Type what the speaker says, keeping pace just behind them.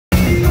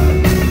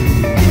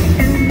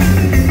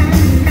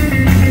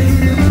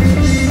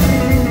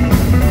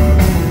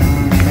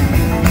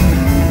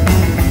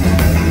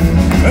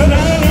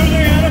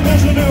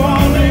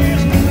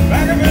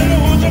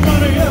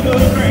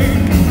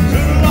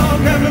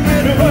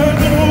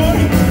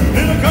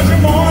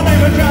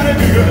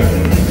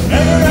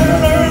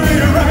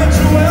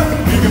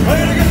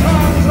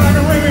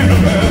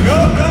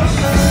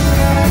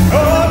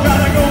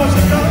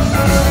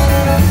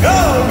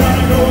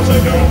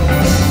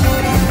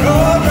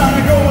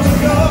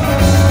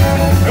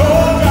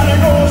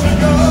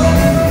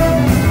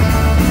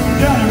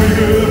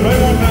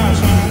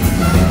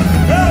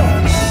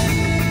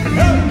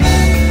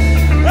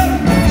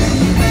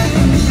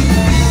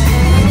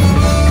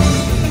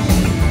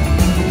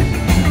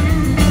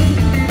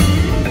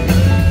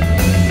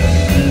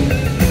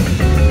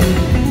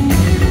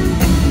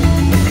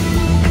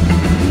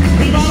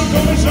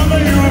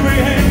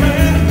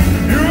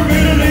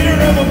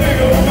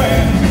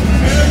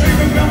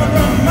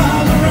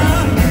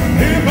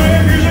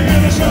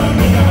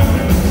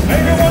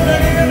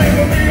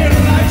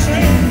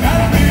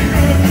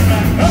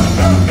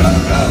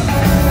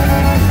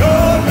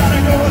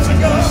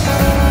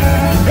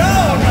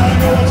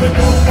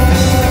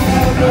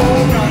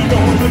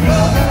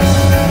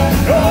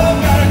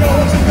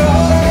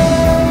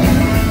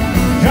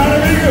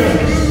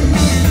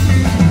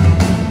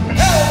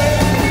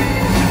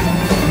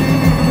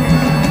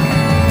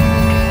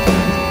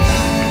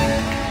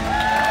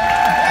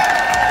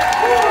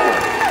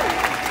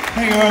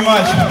Thank you very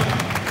much.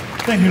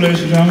 Thank you,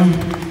 ladies and gentlemen.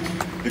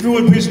 If you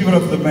would, please give it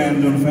up for the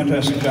band doing a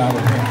fantastic job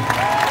up here.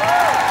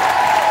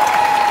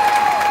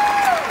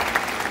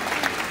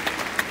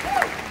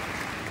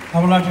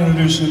 I would like to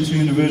introduce them to you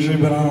individually,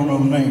 but I don't know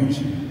the names.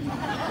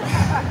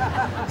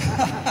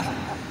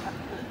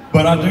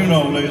 But I do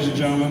know, ladies and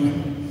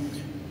gentlemen,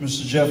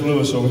 Mr. Jeff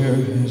Lewis over here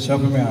is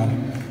helping me out.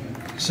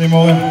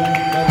 Seymour,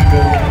 that'd be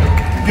good.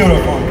 Give it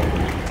up for me.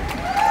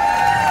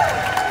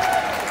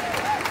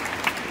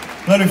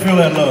 Let me feel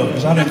that love,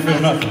 because I didn't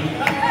feel nothing. Come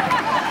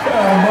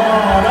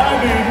on,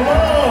 I need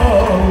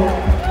love.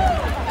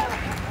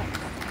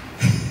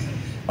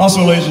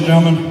 Also, ladies and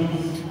gentlemen,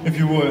 if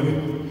you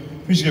would,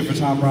 please give it for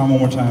Tom Brown one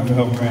more time to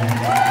help me out.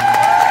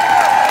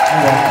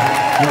 You're welcome.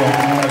 You're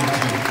welcome. I love you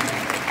too.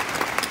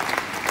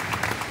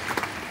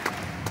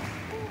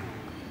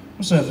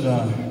 What's that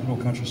little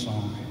country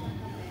song?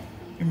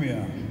 Give me a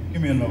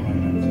note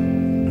on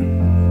that.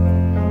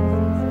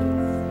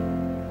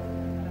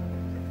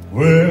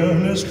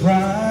 Well, it's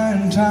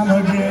crying time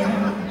again.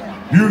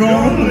 You're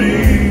gonna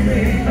leave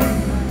me.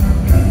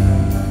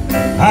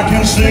 I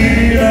can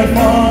see that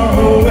far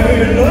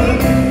away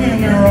look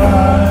in your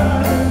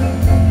eyes.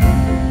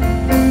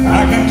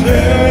 I can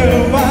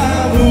tell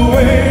by the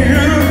way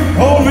you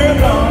hold me,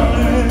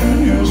 darling,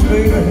 yes,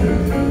 baby.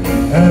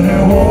 And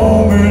it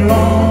won't be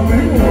long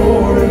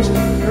before it's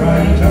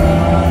crying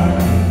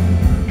time.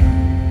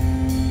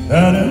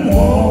 And it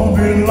won't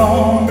be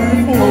long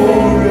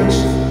before it's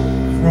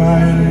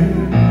crying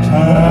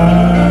time.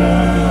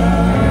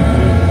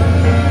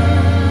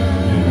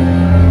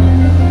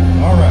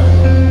 All right.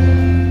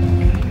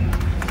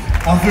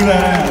 I threw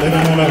that out. They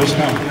didn't know that was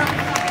coming.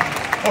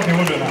 Okay,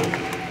 we'll do it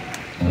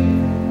now.